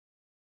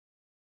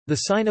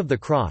The sign of the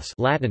cross,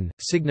 Latin,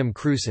 signum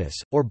crucis,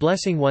 or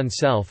blessing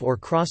oneself or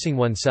crossing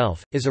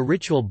oneself, is a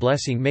ritual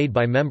blessing made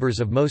by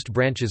members of most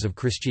branches of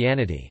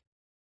Christianity.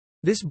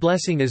 This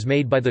blessing is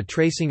made by the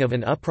tracing of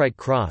an upright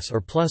cross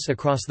or plus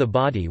across the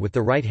body with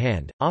the right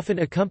hand, often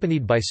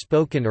accompanied by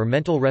spoken or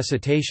mental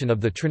recitation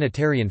of the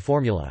Trinitarian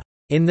formula,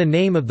 "In the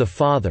name of the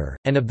Father,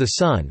 and of the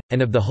Son,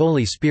 and of the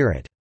Holy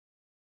Spirit.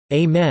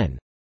 Amen."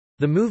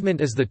 The movement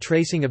is the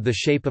tracing of the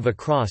shape of a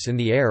cross in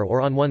the air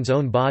or on one's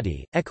own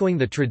body, echoing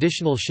the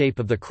traditional shape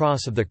of the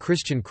cross of the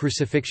Christian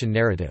crucifixion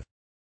narrative.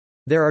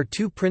 There are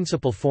two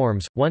principal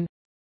forms, 1.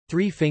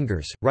 3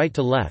 fingers, right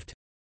to left,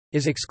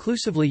 is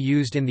exclusively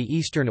used in the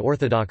Eastern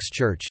Orthodox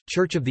Church,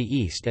 Church of the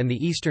East and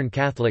the Eastern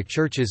Catholic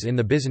Churches in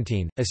the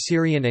Byzantine,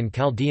 Assyrian and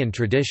Chaldean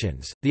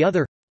traditions. The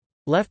other,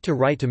 left to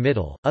right to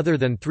middle, other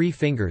than 3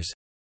 fingers,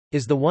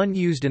 is the one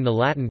used in the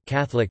Latin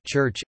Catholic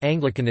Church,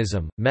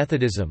 Anglicanism,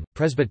 Methodism,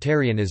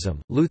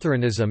 Presbyterianism,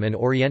 Lutheranism and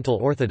Oriental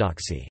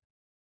Orthodoxy.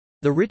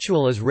 The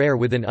ritual is rare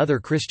within other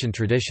Christian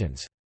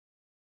traditions.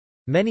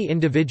 Many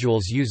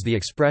individuals use the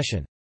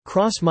expression,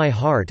 "cross my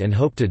heart and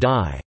hope to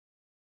die,"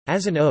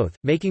 as an oath,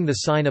 making the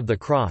sign of the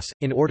cross,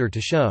 in order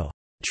to show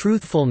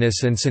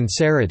truthfulness and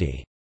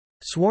sincerity,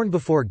 sworn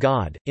before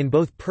God, in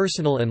both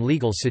personal and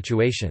legal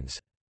situations.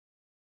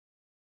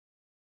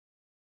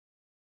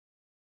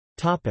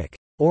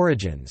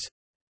 Origins.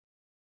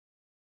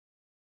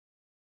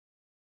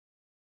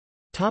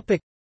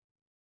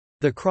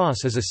 The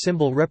cross is a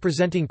symbol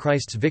representing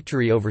Christ's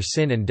victory over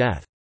sin and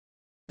death.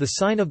 The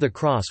sign of the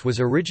cross was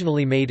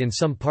originally made in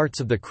some parts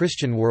of the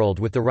Christian world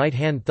with the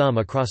right-hand thumb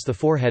across the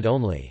forehead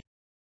only.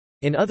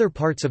 In other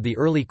parts of the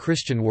early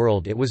Christian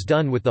world it was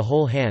done with the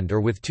whole hand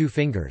or with 2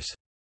 fingers.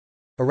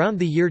 Around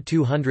the year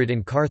 200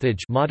 in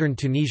Carthage, modern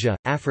Tunisia,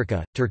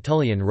 Africa,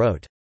 Tertullian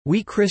wrote,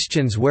 "We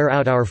Christians wear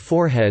out our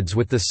foreheads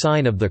with the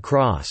sign of the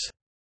cross."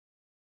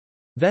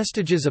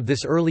 Vestiges of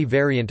this early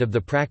variant of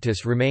the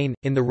practice remain.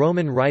 In the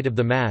Roman rite of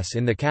the Mass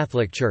in the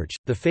Catholic Church,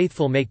 the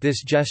faithful make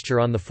this gesture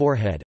on the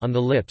forehead, on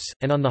the lips,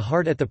 and on the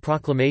heart at the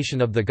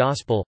proclamation of the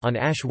Gospel. On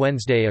Ash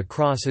Wednesday, a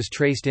cross is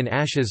traced in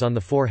ashes on the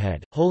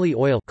forehead. Holy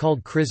oil,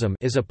 called chrism,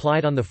 is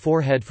applied on the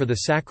forehead for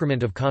the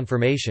sacrament of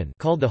confirmation,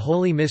 called the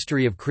Holy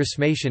Mystery of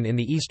Chrismation in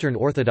the Eastern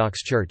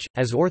Orthodox Church,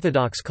 as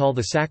Orthodox call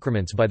the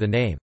sacraments by the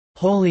name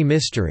Holy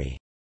Mystery.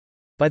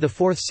 By the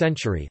 4th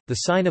century, the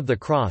sign of the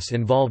cross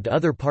involved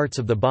other parts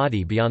of the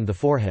body beyond the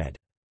forehead.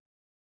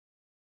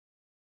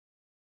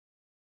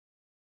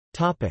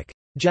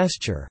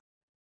 Gesture.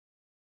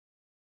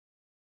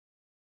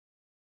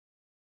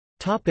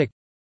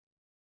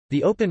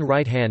 The open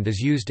right hand is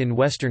used in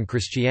Western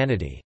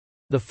Christianity.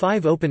 The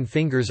 5 open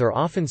fingers are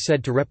often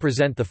said to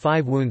represent the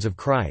 5 wounds of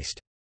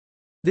Christ.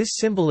 This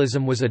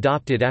symbolism was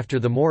adopted after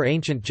the more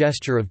ancient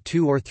gesture of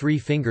 2 or 3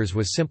 fingers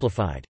was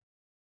simplified.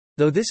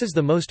 Though this is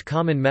the most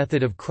common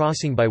method of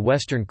crossing by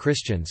Western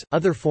Christians,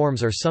 other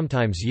forms are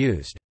sometimes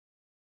used.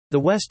 The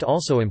West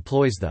also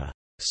employs the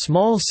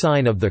small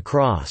sign of the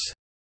cross.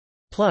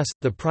 Plus,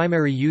 the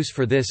primary use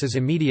for this is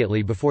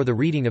immediately before the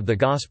reading of the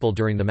Gospel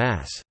during the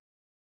Mass.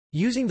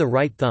 Using the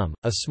right thumb,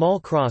 a small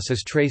cross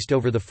is traced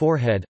over the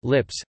forehead,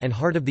 lips, and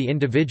heart of the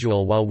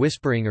individual while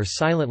whispering or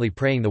silently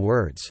praying the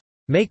words,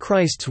 "May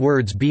Christ's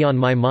words be on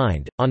my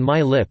mind, on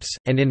my lips,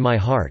 and in my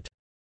heart."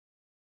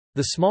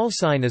 The small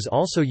sign is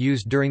also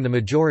used during the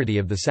majority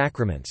of the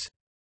sacraments.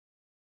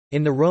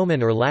 In the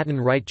Roman or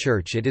Latin Rite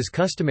Church it is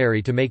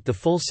customary to make the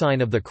full sign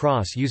of the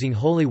cross using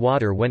holy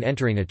water when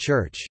entering a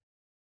church.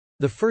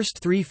 The first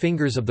 3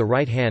 fingers of the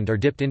right hand are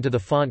dipped into the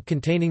font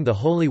containing the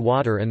holy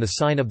water and the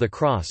sign of the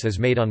cross is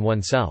made on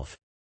oneself.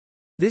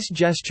 This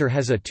gesture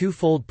has a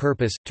 2-fold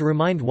purpose, to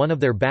remind one of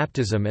their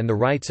baptism and the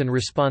rights and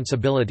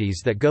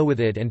responsibilities that go with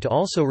it, and to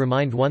also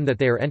remind one that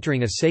they are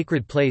entering a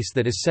sacred place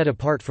that is set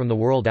apart from the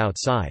world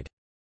outside.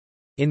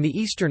 In the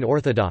Eastern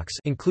Orthodox,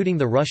 including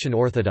the Russian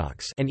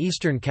Orthodox and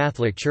Eastern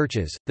Catholic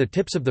churches, the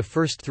tips of the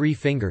first 3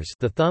 fingers,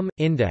 the thumb,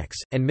 index,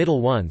 and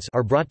middle ones,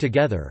 are brought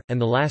together, and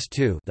the last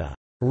 2, the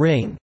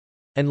ring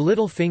and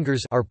little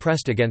fingers, are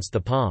pressed against the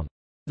palm.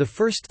 The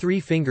first 3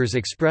 fingers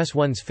express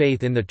one's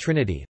faith in the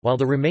Trinity, while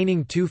the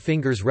remaining 2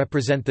 fingers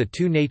represent the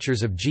 2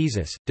 natures of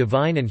Jesus,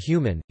 divine and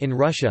human. In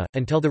Russia,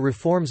 until the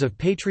reforms of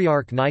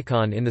Patriarch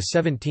Nikon in the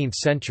 17th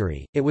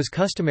century, it was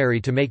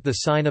customary to make the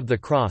sign of the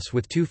cross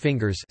with 2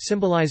 fingers,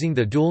 symbolizing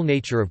the dual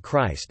nature of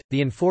Christ.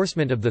 The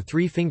enforcement of the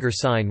 3-finger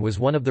sign was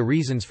one of the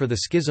reasons for the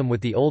schism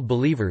with the Old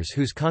Believers,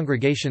 whose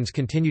congregations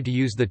continued to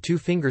use the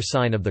 2-finger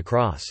sign of the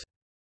cross.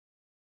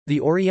 The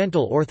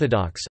Oriental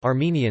Orthodox,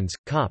 Armenians,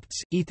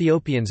 Copts,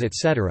 Ethiopians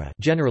etc.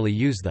 generally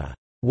use the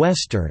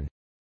Western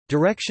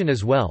direction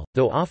as well,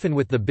 though often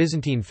with the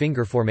Byzantine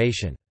finger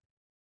formation.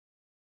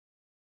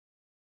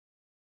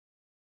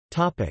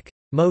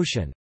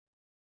 Motion.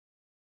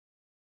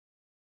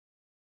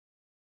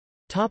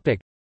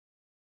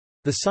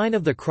 The sign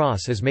of the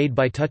cross is made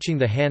by touching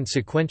the hand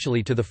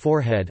sequentially to the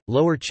forehead,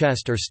 lower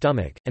chest or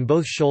stomach, and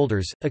both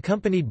shoulders,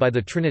 accompanied by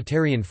the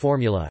Trinitarian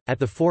formula, at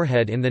the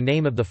forehead in the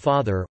name of the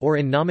Father or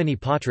in nomine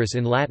Patris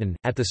in Latin,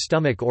 at the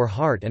stomach or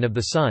heart and of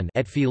the Son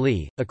et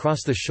Filii,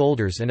 across the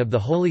shoulders and of the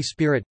Holy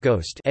Spirit,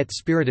 Ghost et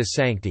Spiritus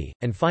Sancti,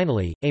 and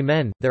finally,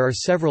 Amen. There are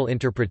several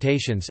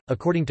interpretations.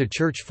 According to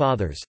Church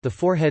Fathers, the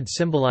forehead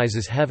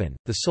symbolizes heaven,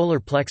 the solar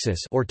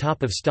plexus or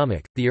top of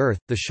stomach, the earth,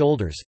 the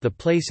shoulders, the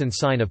place and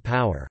sign of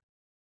power.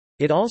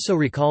 It also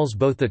recalls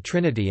both the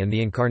Trinity and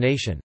the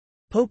Incarnation.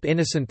 Pope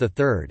Innocent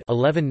III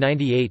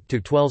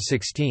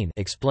 (1198–1216)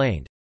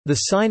 explained, "The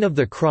sign of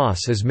the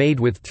cross is made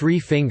with 3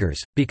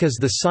 fingers, because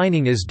the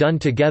signing is done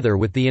together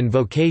with the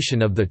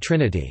invocation of the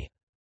Trinity.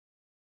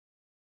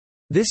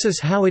 This is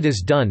how it is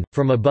done,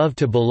 from above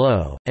to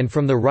below, and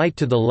from the right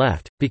to the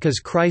left, because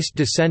Christ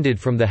descended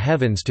from the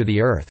heavens to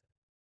the earth."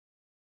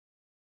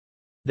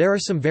 There are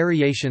some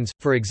variations,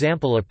 for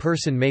example, a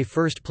person may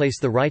first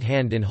place the right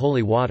hand in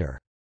holy water.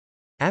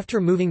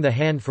 After moving the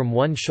hand from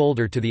one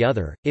shoulder to the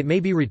other, it may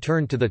be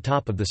returned to the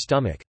top of the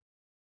stomach.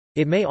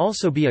 It may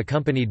also be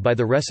accompanied by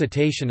the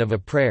recitation of a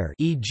prayer,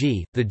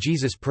 e.g., the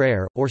Jesus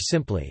Prayer, or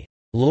simply,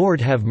 "Lord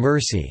have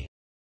mercy."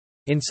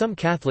 In some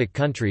Catholic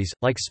countries,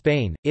 like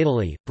Spain,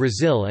 Italy,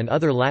 Brazil and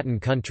other Latin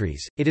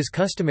countries, it is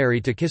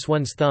customary to kiss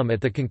one's thumb at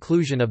the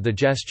conclusion of the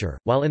gesture,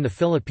 while in the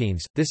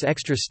Philippines, this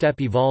extra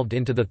step evolved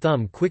into the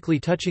thumb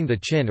quickly touching the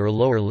chin or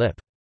lower lip.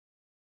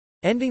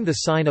 Ending the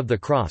sign of the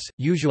cross,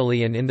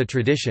 usually and in the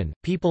tradition,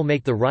 people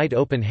make the right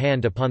open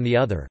hand upon the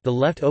other, the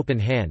left open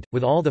hand,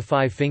 with all the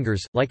 5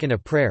 fingers, like in a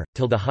prayer,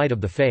 till the height of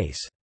the face.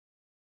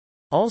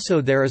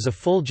 Also there is a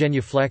full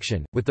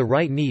genuflection, with the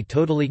right knee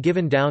totally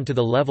given down to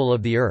the level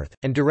of the earth,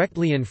 and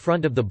directly in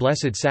front of the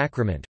Blessed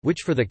Sacrament,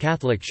 which for the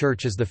Catholic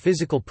Church is the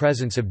physical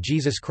presence of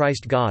Jesus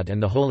Christ God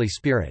and the Holy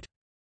Spirit.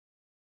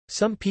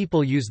 Some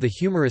people use the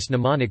humorous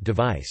mnemonic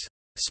device,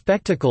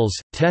 "spectacles,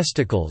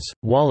 testicles,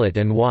 wallet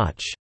and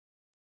watch,"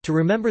 to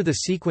remember the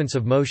sequence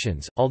of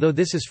motions, although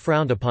this is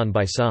frowned upon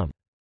by some.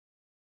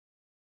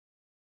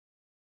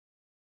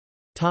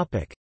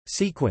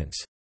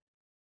 Sequence.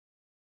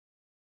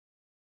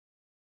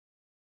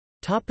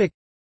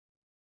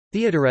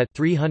 Theodoret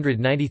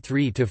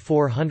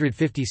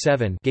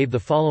 393–457 gave the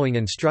following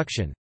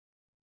instruction: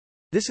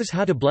 "This is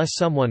how to bless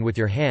someone with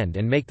your hand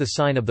and make the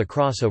sign of the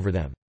cross over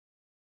them.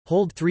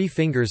 Hold 3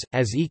 fingers,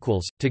 as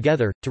equals,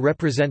 together, to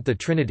represent the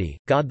Trinity,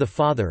 God the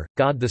Father,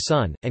 God the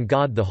Son, and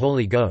God the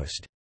Holy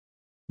Ghost.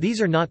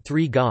 These are not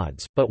 3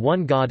 gods, but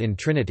one God in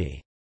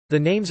Trinity. The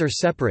names are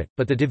separate,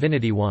 but the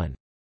divinity one.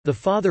 The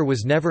Father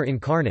was never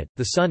incarnate,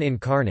 the Son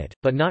incarnate,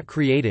 but not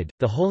created,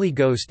 the Holy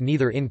Ghost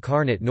neither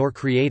incarnate nor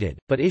created,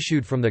 but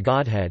issued from the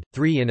Godhead,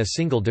 3 in a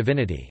single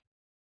divinity.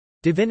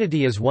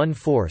 Divinity is one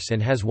force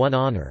and has one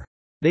honor.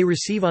 They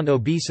receive on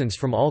obeisance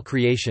from all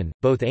creation,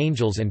 both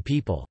angels and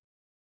people.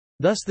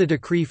 Thus the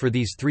decree for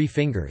these 3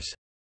 fingers.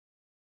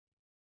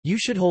 You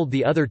should hold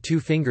the other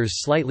 2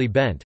 fingers slightly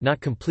bent, not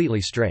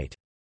completely straight.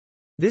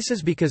 This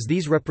is because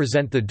these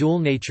represent the dual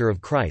nature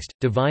of Christ,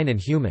 divine and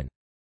human.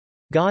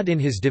 God in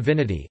his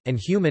divinity, and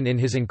human in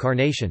his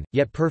incarnation,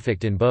 yet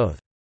perfect in both.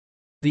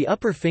 The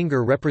upper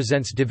finger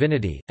represents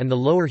divinity, and the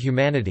lower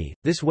humanity.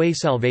 This way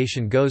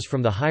salvation goes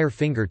from the higher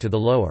finger to the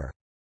lower.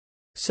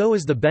 So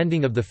is the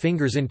bending of the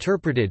fingers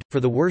interpreted,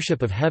 for the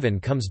worship of heaven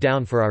comes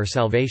down for our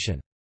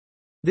salvation.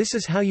 This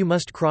is how you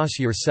must cross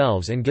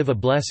yourselves and give a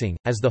blessing,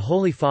 as the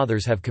Holy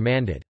Fathers have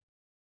commanded."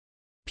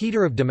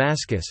 Peter of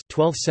Damascus,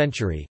 12th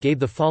century, gave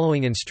the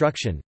following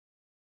instruction: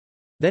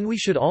 "Then we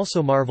should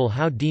also marvel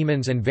how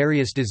demons and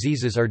various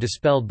diseases are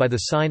dispelled by the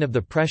sign of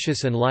the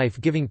precious and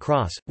life-giving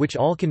cross, which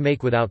all can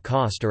make without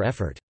cost or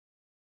effort.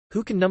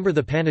 Who can number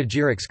the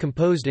panegyrics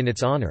composed in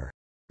its honor?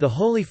 The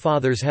Holy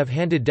Fathers have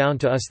handed down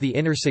to us the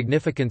inner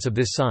significance of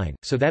this sign,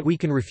 so that we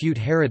can refute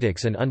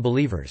heretics and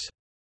unbelievers.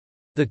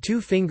 The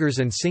 2 fingers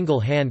and single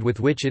hand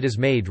with which it is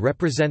made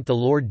represent the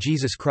Lord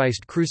Jesus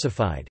Christ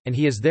crucified, and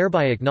he is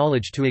thereby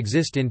acknowledged to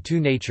exist in 2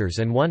 natures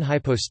and one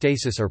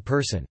hypostasis or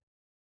person.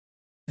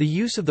 The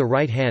use of the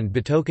right hand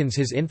betokens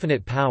his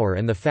infinite power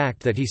and the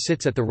fact that he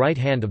sits at the right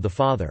hand of the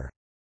Father.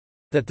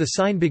 That the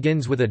sign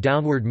begins with a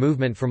downward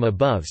movement from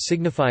above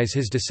signifies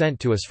his descent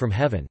to us from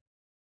heaven.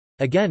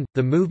 Again,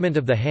 the movement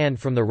of the hand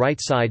from the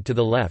right side to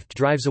the left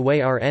drives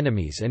away our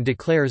enemies and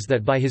declares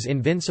that by his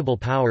invincible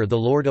power the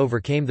Lord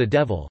overcame the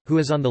devil, who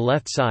is on the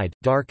left side,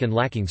 dark and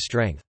lacking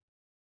strength."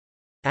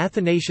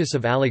 Athanasius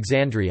of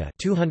Alexandria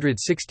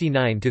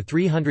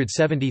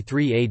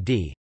 269–373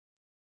 AD.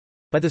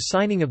 "By the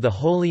signing of the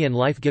holy and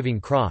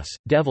life-giving cross,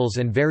 devils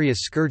and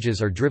various scourges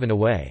are driven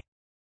away.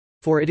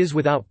 For it is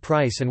without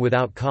price and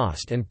without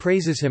cost, and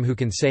praises him who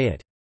can say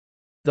it.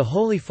 The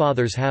Holy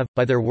Fathers have,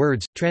 by their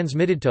words,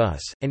 transmitted to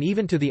us, and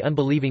even to the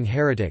unbelieving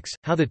heretics,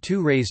 how the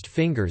 2 raised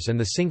fingers and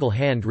the single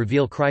hand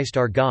reveal Christ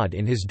our God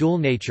in his dual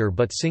nature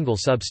but single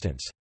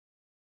substance.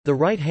 The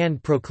right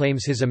hand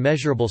proclaims his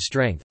immeasurable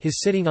strength, his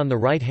sitting on the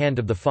right hand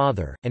of the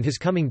Father, and his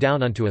coming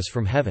down unto us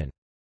from heaven.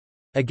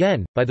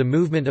 Again, by the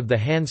movement of the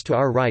hands to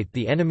our right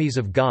the enemies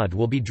of God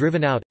will be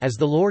driven out, as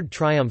the Lord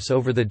triumphs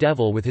over the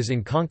devil with his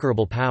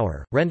incomparable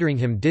power, rendering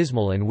him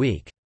dismal and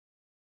weak.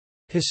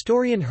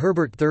 Historian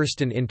Herbert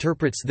Thurston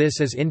interprets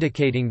this as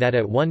indicating that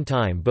at one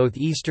time both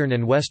Eastern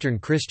and Western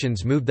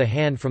Christians moved the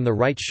hand from the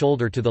right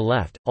shoulder to the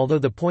left, although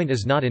the point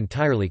is not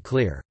entirely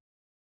clear.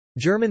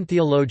 German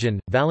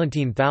theologian,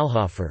 Valentin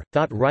Thalhofer,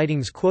 thought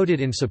writings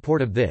quoted in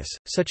support of this,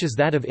 such as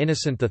that of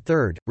Innocent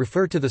III,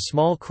 refer to the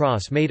small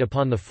cross made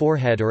upon the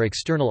forehead or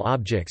external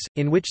objects,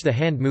 in which the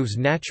hand moves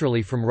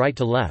naturally from right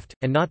to left,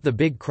 and not the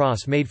big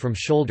cross made from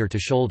shoulder to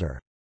shoulder.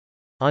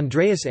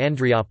 Andreas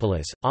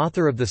Andriopoulos,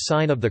 author of The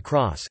Sign of the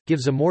Cross,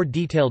 gives a more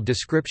detailed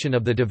description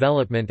of the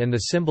development and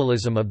the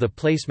symbolism of the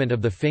placement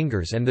of the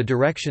fingers and the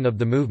direction of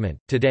the movement.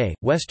 Today,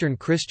 Western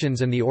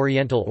Christians and the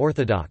Oriental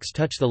Orthodox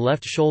touch the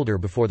left shoulder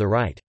before the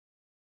right.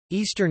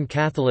 Eastern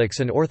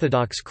Catholics and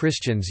Orthodox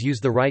Christians use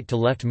the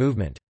right-to-left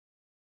movement.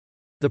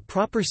 The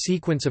proper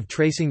sequence of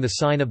tracing the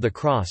sign of the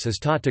cross is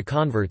taught to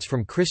converts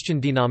from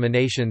Christian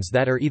denominations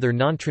that are either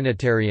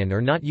non-Trinitarian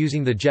or not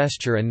using the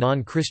gesture and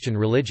non-Christian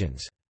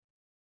religions.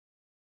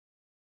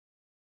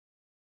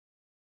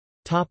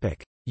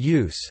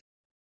 Use.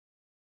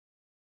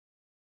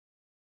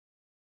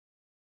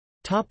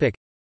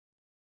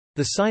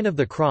 The sign of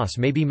the cross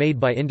may be made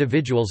by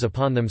individuals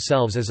upon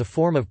themselves as a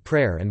form of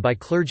prayer and by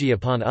clergy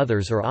upon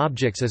others or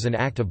objects as an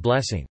act of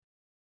blessing.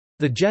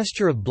 The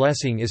gesture of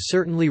blessing is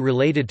certainly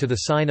related to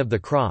the sign of the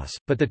cross,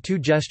 but the two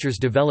gestures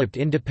developed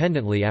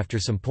independently after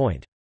some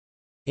point.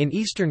 In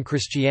Eastern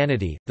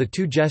Christianity, the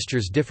two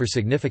gestures differ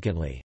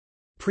significantly.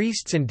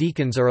 Priests and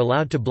deacons are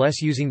allowed to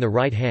bless using the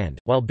right hand,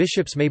 while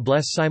bishops may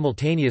bless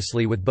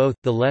simultaneously with both,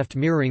 the left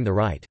mirroring the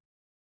right.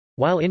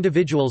 While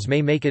individuals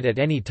may make it at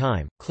any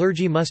time,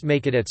 clergy must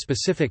make it at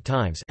specific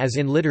times as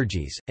in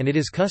liturgies, and it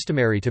is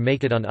customary to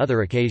make it on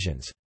other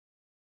occasions.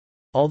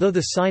 Although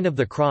the sign of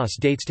the cross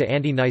dates to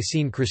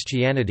ante-Nicene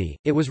Christianity,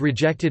 it was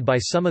rejected by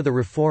some of the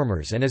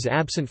Reformers and is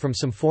absent from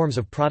some forms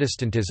of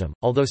Protestantism,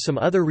 although some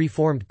other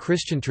Reformed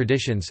Christian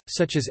traditions,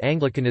 such as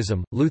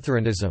Anglicanism,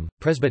 Lutheranism,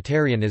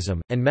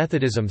 Presbyterianism, and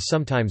Methodism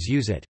sometimes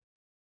use it.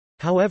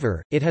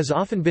 However, it has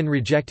often been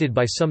rejected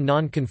by some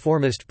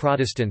nonconformist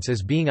Protestants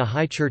as being a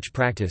high church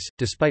practice,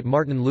 despite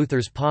Martin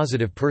Luther's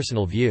positive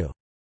personal view.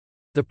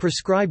 The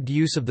prescribed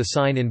use of the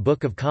sign in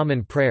Book of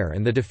Common Prayer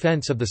and the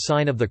defense of the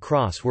sign of the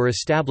cross were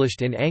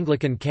established in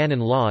Anglican canon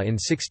law in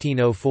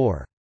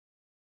 1604.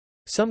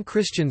 Some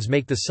Christians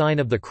make the sign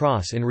of the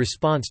cross in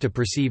response to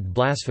perceived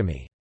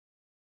blasphemy.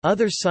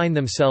 Others sign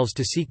themselves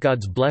to seek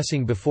God's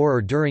blessing before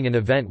or during an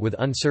event with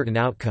uncertain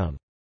outcome.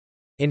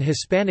 In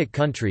Hispanic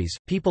countries,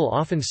 people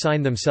often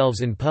sign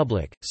themselves in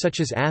public, such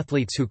as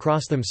athletes who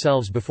cross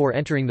themselves before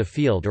entering the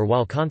field or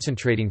while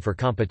concentrating for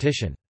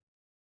competition.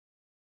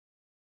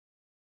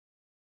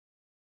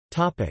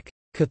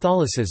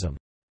 Catholicism.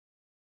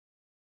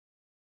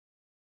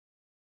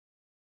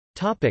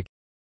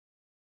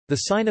 The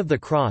sign of the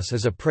cross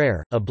is a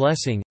prayer, a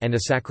blessing, and a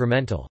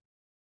sacramental.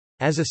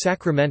 As a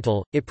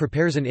sacramental, it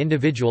prepares an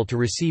individual to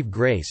receive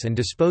grace and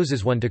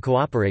disposes one to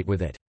cooperate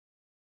with it.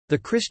 The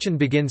Christian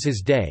begins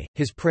his day,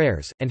 his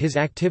prayers, and his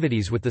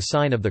activities with the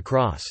sign of the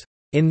cross.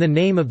 In the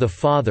name of the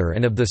Father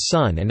and of the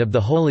Son and of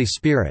the Holy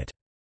Spirit.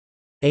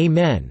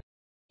 Amen.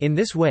 In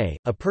this way,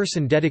 a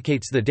person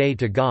dedicates the day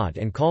to God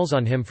and calls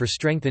on Him for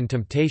strength in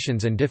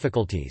temptations and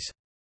difficulties.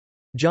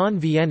 John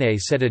Vianney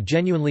said a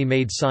genuinely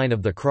made sign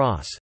of the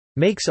cross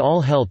makes all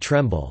hell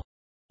tremble.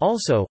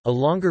 Also, a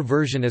longer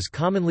version is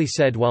commonly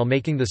said while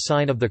making the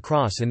sign of the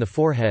cross in the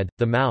forehead,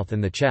 the mouth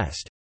and the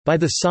chest. By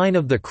the sign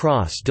of the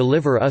cross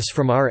deliver us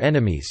from our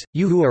enemies,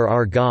 you who are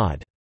our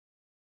God.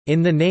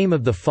 In the name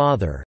of the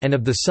Father, and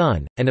of the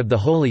Son, and of the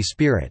Holy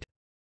Spirit.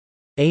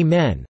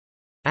 Amen.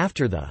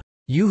 After the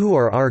 "You who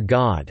are our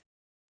God"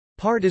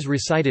 part is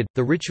recited,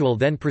 the ritual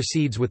then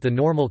proceeds with the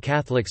normal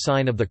Catholic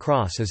sign of the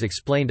cross as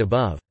explained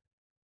above.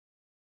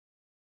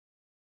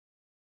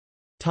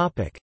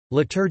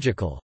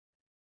 Liturgical.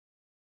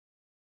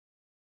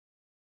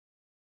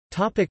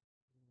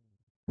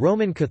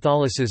 Roman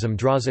Catholicism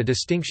draws a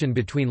distinction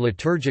between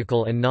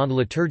liturgical and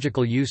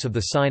non-liturgical use of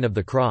the sign of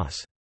the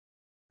cross.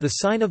 The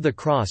sign of the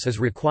cross is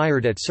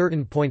required at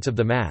certain points of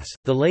the Mass.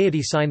 The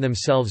laity sign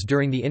themselves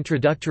during the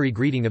introductory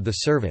greeting of the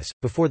service,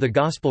 before the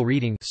Gospel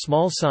reading,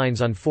 small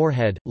signs on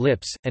forehead,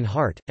 lips, and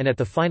heart, and at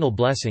the final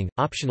blessing.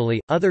 Optionally,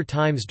 other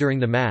times during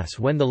the Mass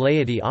when the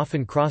laity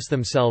often cross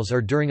themselves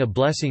or during a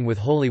blessing with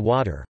holy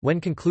water, when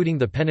concluding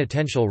the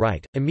penitential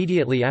rite,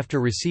 immediately after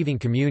receiving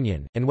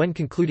communion, and when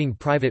concluding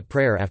private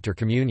prayer after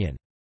communion.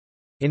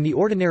 In the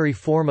ordinary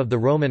form of the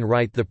Roman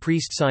rite, the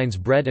priest signs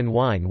bread and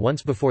wine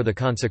once before the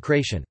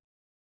consecration.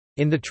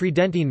 In the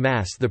Tridentine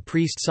Mass, the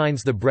priest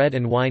signs the bread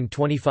and wine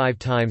 25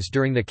 times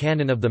during the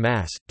canon of the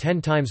Mass,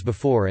 10 times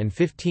before and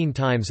 15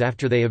 times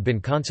after they have been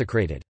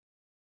consecrated.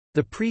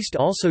 The priest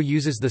also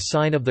uses the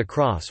sign of the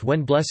cross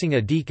when blessing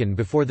a deacon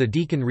before the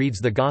deacon reads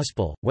the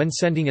Gospel, when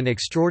sending an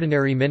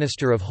extraordinary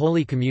minister of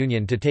Holy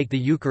Communion to take the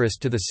Eucharist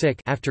to the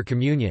sick after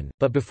communion,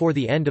 but before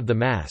the end of the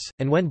Mass,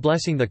 and when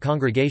blessing the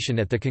congregation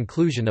at the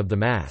conclusion of the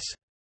Mass.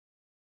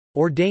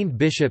 Ordained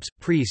bishops,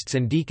 priests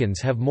and deacons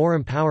have more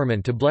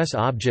empowerment to bless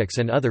objects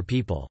and other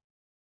people.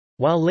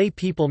 While lay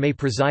people may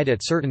preside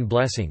at certain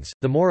blessings,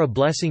 the more a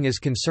blessing is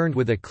concerned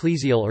with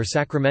ecclesial or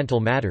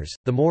sacramental matters,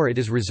 the more it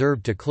is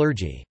reserved to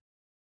clergy.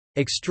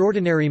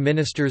 Extraordinary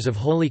ministers of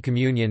Holy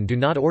Communion do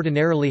not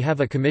ordinarily have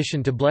a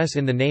commission to bless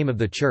in the name of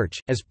the Church,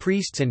 as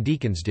priests and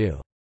deacons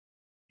do.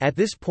 At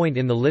this point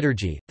in the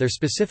liturgy, their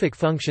specific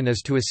function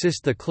is to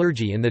assist the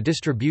clergy in the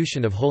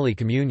distribution of Holy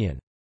Communion.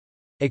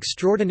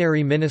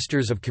 Extraordinary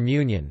ministers of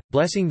communion,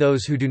 blessing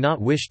those who do not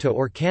wish to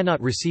or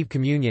cannot receive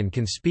communion,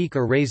 can speak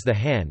or raise the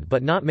hand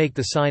but not make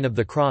the sign of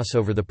the cross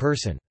over the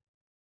person.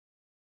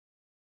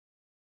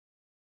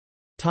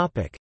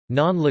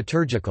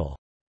 Non-liturgical.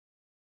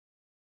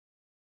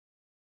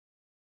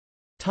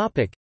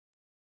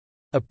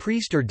 A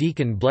priest or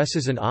deacon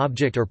blesses an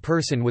object or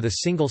person with a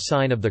single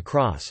sign of the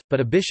cross, but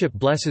a bishop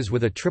blesses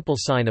with a triple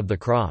sign of the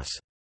cross.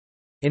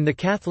 In the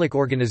Catholic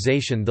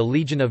organization the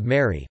Legion of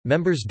Mary,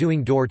 members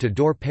doing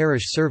door-to-door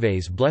parish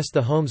surveys bless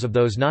the homes of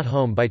those not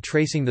home by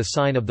tracing the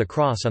sign of the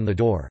cross on the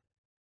door.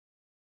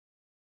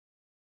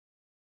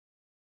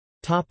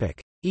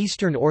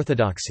 Eastern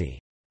Orthodoxy.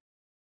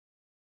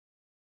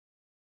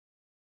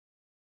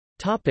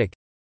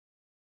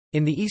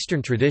 In the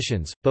Eastern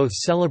traditions, both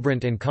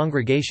celebrant and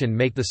congregation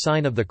make the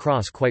sign of the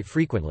cross quite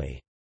frequently.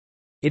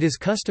 It is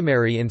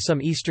customary in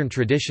some Eastern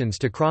traditions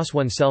to cross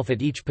oneself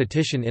at each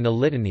petition in a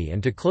litany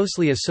and to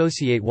closely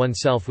associate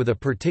oneself with a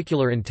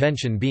particular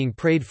intention being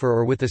prayed for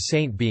or with a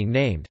saint being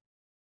named.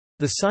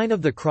 The sign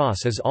of the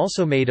cross is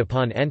also made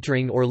upon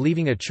entering or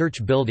leaving a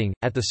church building,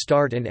 at the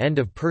start and end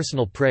of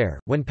personal prayer,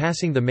 when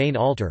passing the main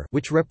altar,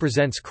 which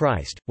represents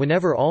Christ,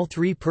 whenever all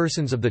three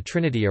persons of the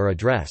Trinity are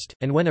addressed,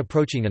 and when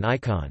approaching an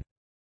icon.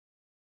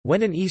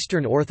 When an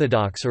Eastern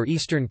Orthodox or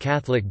Eastern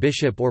Catholic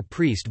bishop or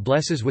priest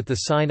blesses with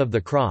the sign of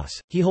the cross,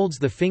 he holds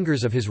the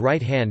fingers of his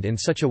right hand in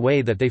such a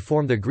way that they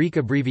form the Greek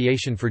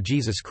abbreviation for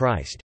Jesus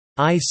Christ,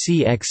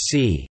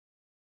 ICXC.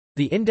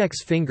 The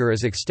index finger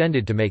is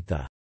extended to make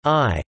the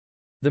I.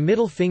 The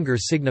middle finger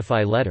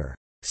signify letter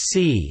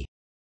C.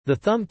 The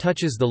thumb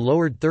touches the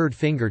lowered third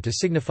finger to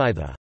signify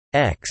the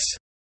X,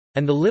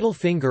 and the little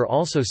finger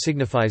also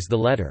signifies the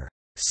letter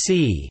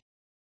C.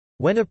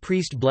 When a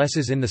priest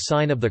blesses in the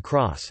sign of the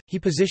cross, he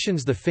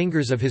positions the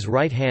fingers of his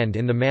right hand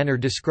in the manner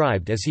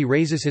described as he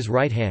raises his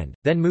right hand,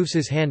 then moves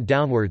his hand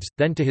downwards,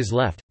 then to his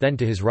left, then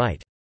to his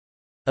right.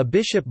 A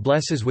bishop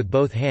blesses with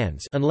both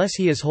hands unless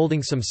he is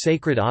holding some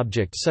sacred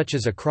object such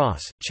as a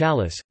cross,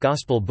 chalice,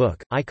 gospel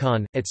book,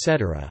 icon,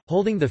 etc.,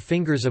 holding the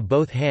fingers of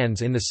both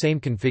hands in the same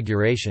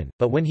configuration,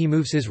 but when he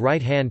moves his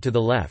right hand to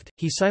the left,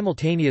 he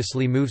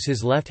simultaneously moves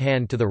his left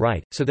hand to the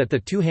right, so that the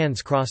two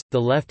hands cross,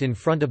 the left in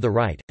front of the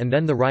right, and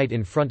then the right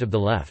in front of the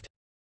left.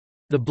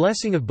 The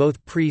blessing of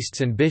both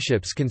priests and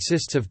bishops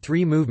consists of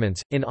three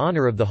movements, in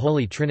honor of the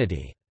Holy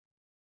Trinity.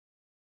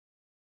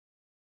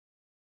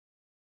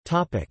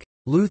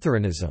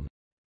 Lutheranism.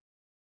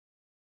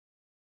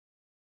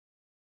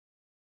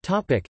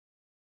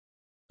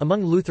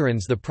 Among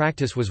Lutherans the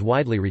practice was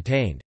widely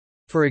retained.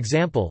 For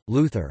example,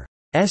 Luther's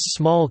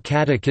small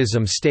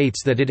catechism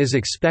states that it is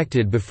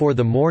expected before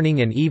the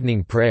morning and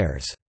evening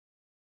prayers.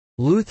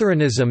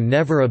 Lutheranism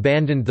never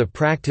abandoned the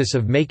practice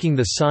of making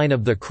the sign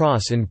of the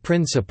cross in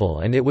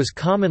principle, and it was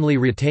commonly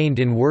retained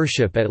in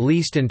worship at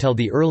least until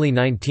the early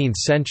 19th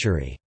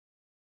century.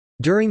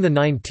 During the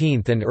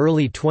 19th and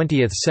early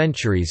 20th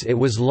centuries it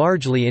was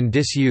largely in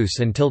disuse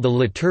until the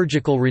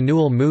liturgical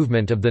renewal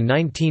movement of the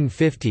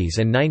 1950s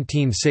and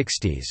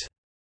 1960s.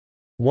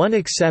 One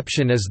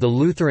exception is the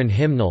Lutheran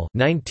Hymnal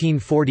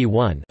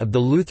 1941 of the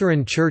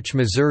Lutheran Church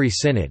Missouri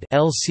Synod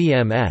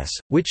 (LCMS),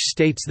 which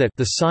states that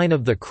the sign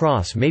of the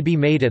cross may be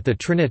made at the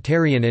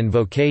Trinitarian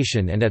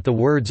invocation and at the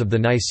words of the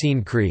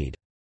Nicene Creed,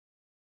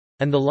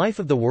 and the life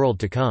of the world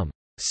to come.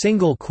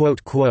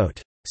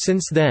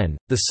 Since then,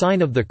 the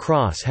sign of the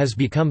cross has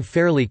become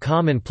fairly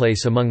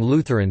commonplace among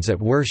Lutherans at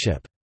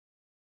worship.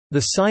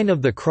 The sign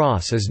of the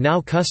cross is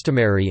now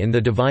customary in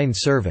the divine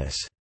service.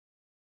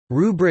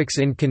 Rubrics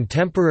in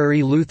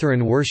contemporary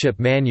Lutheran worship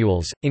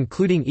manuals,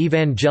 including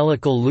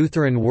Evangelical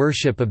Lutheran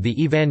Worship of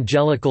the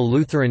Evangelical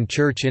Lutheran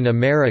Church in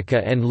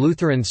America and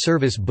Lutheran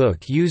Service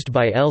Book used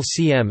by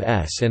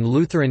LCMS and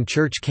Lutheran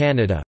Church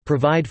Canada,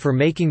 provide for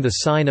making the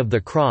sign of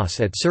the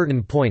cross at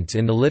certain points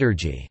in the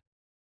liturgy.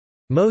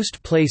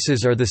 Most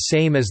places are the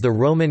same as the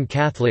Roman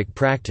Catholic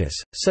practice,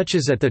 such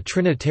as at the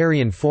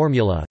Trinitarian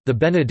Formula, the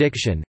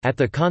benediction, at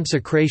the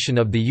consecration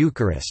of the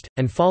Eucharist,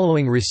 and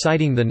following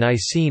reciting the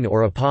Nicene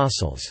or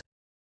Apostles'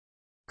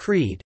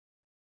 Creed.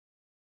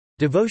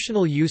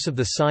 Devotional use of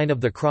the sign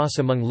of the cross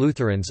among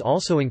Lutherans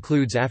also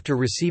includes after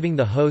receiving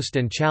the host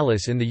and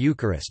chalice in the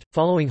Eucharist,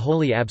 following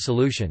Holy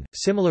Absolution.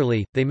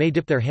 Similarly, they may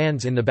dip their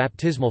hands in the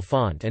baptismal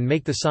font and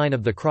make the sign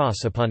of the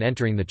cross upon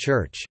entering the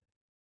church.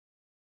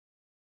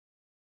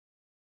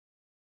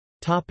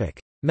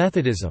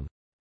 Methodism.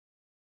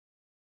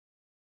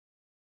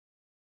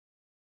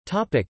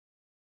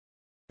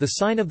 The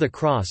sign of the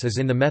cross is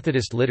in the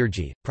Methodist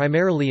liturgy,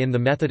 primarily in the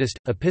Methodist,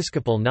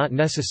 Episcopal, not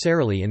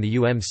necessarily in the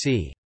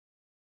UMC.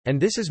 and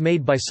this is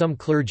made by some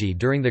clergy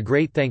during the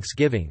Great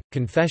Thanksgiving,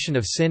 Confession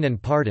of Sin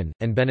and Pardon,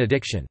 and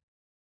Benediction.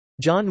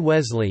 John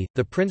Wesley,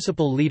 the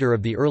principal leader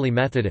of the early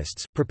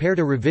Methodists, prepared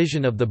a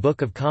revision of the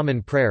Book of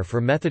Common Prayer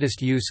for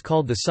Methodist use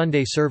called the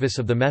Sunday Service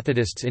of the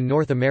Methodists in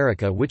North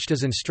America, which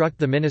does instruct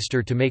the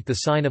minister to make the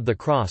sign of the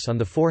cross on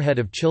the forehead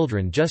of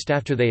children just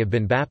after they have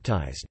been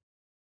baptized.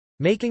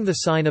 Making the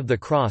sign of the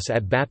cross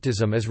at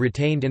baptism is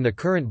retained in the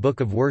current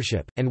Book of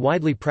Worship, and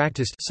widely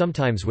practiced,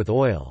 sometimes with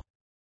oil.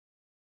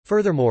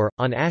 Furthermore,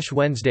 on Ash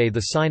Wednesday the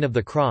sign of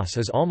the cross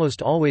is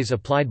almost always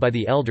applied by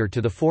the elder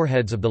to the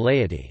foreheads of the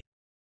laity.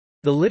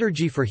 The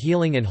Liturgy for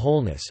Healing and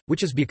Wholeness,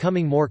 which is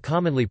becoming more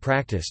commonly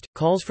practiced,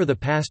 calls for the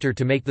pastor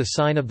to make the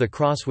sign of the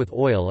cross with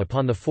oil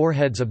upon the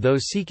foreheads of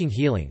those seeking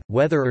healing.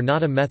 Whether or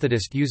not a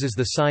Methodist uses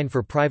the sign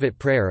for private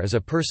prayer is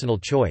a personal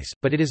choice,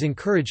 but it is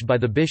encouraged by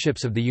the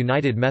bishops of the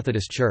United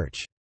Methodist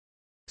Church.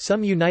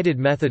 Some United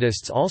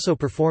Methodists also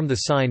perform the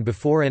sign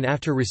before and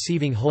after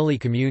receiving Holy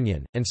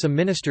Communion, and some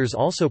ministers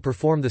also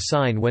perform the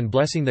sign when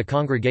blessing the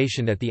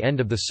congregation at the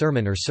end of the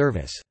sermon or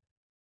service.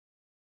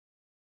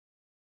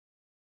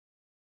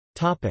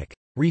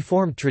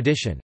 Reformed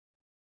tradition.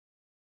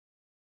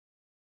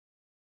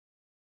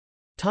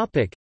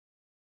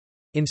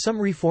 In some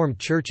Reformed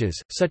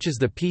churches, such as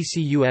the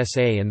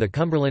PCUSA and the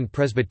Cumberland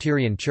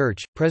Presbyterian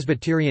Church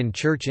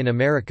in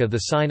America, the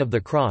sign of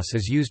the cross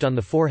is used on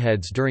the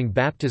foreheads during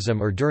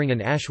baptism or during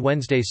an Ash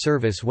Wednesday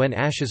service when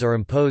ashes are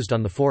imposed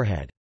on the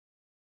forehead.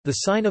 The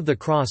sign of the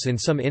cross in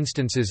some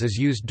instances is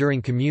used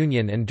during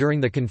communion and during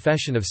the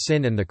confession of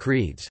sin and the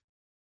creeds.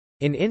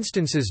 In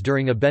instances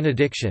during a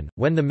benediction,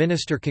 when the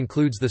minister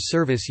concludes the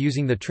service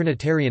using the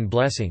Trinitarian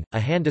blessing, a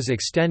hand is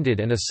extended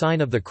and a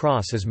sign of the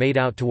cross is made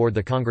out toward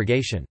the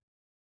congregation.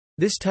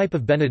 This type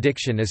of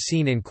benediction is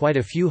seen in quite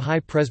a few high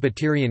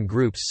Presbyterian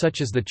groups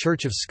such as the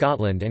Church of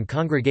Scotland and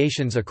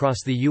congregations across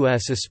the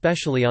U.S.,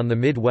 especially on the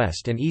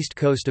Midwest and East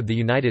Coast of the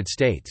United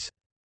States.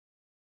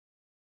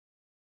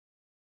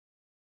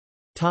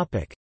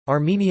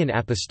 Armenian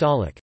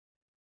Apostolic.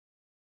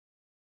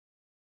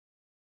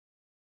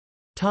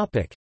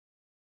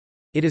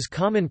 It is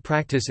common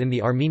practice in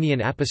the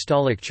Armenian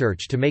Apostolic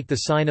Church to make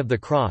the sign of the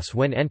cross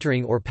when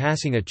entering or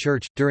passing a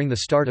church, during the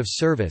start of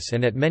service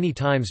and at many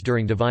times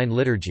during Divine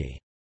Liturgy.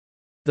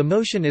 The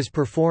motion is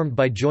performed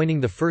by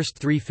joining the first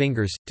three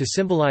fingers, to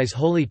symbolize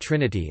Holy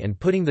Trinity, and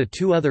putting the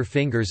two other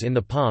fingers in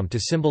the palm to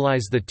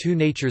symbolize the two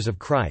natures of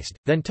Christ,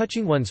 then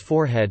touching one's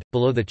forehead,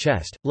 below the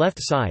chest, left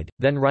side,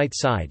 then right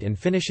side, and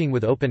finishing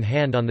with open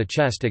hand on the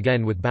chest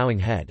again with bowing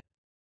head.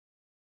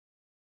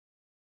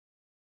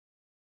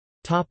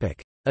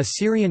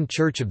 Assyrian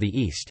Church of the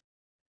East.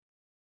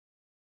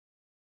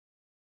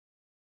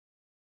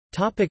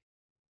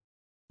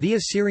 The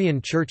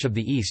Assyrian Church of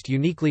the East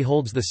uniquely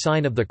holds the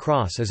sign of the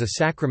cross as a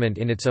sacrament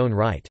in its own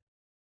right.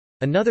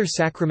 Another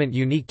sacrament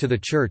unique to the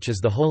Church is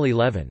the Holy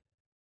Leaven.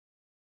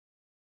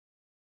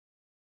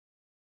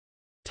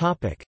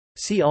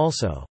 See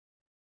also: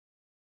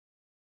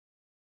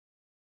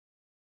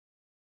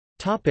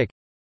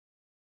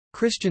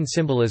 Christian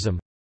symbolism,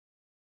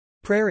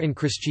 prayer in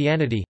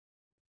Christianity,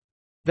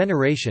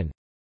 veneration,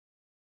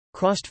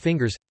 crossed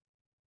fingers.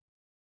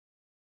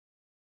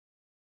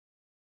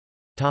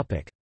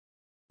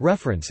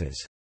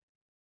 References.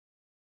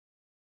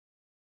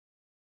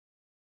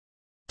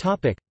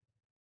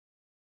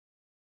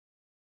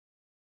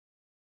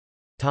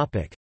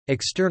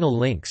 External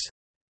links.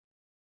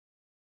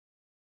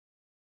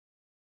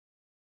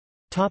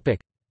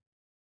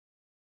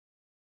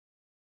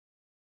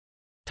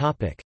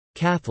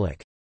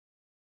 Catholic.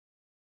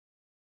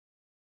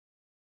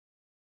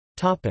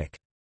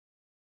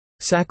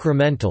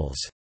 Sacramentals.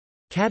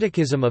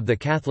 Catechism of the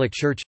Catholic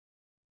Church.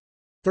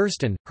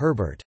 Thurston,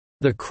 Herbert.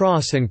 The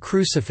Cross and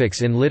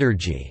Crucifix in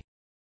Liturgy.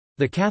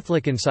 The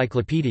Catholic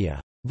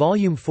Encyclopedia.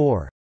 Volume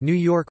 4. New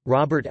York,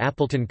 Robert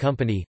Appleton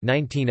Company,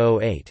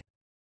 1908.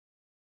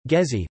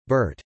 Gezi,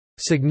 Bert.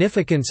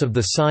 Significance of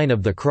the Sign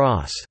of the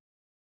Cross.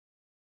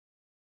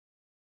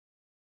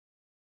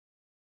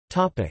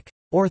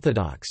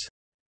 Orthodox.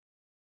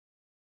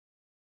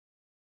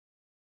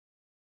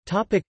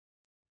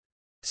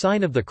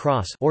 Sign of the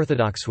Cross,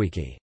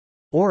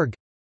 Orthodoxwiki.org.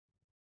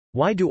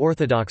 Why do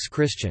Orthodox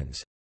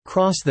Christians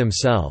cross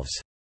themselves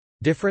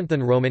different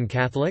than Roman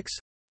Catholics?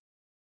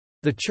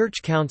 The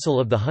Church Council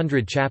of the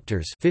 100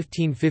 Chapters,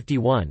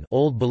 1551,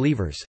 Old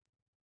Believers.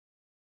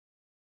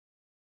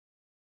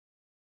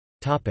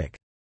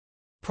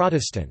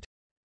 Protestant.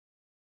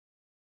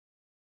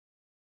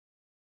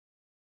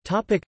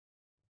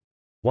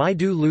 Why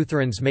do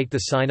Lutherans make the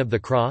sign of the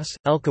cross?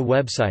 Elka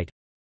website.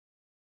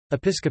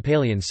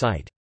 Episcopalian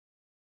site.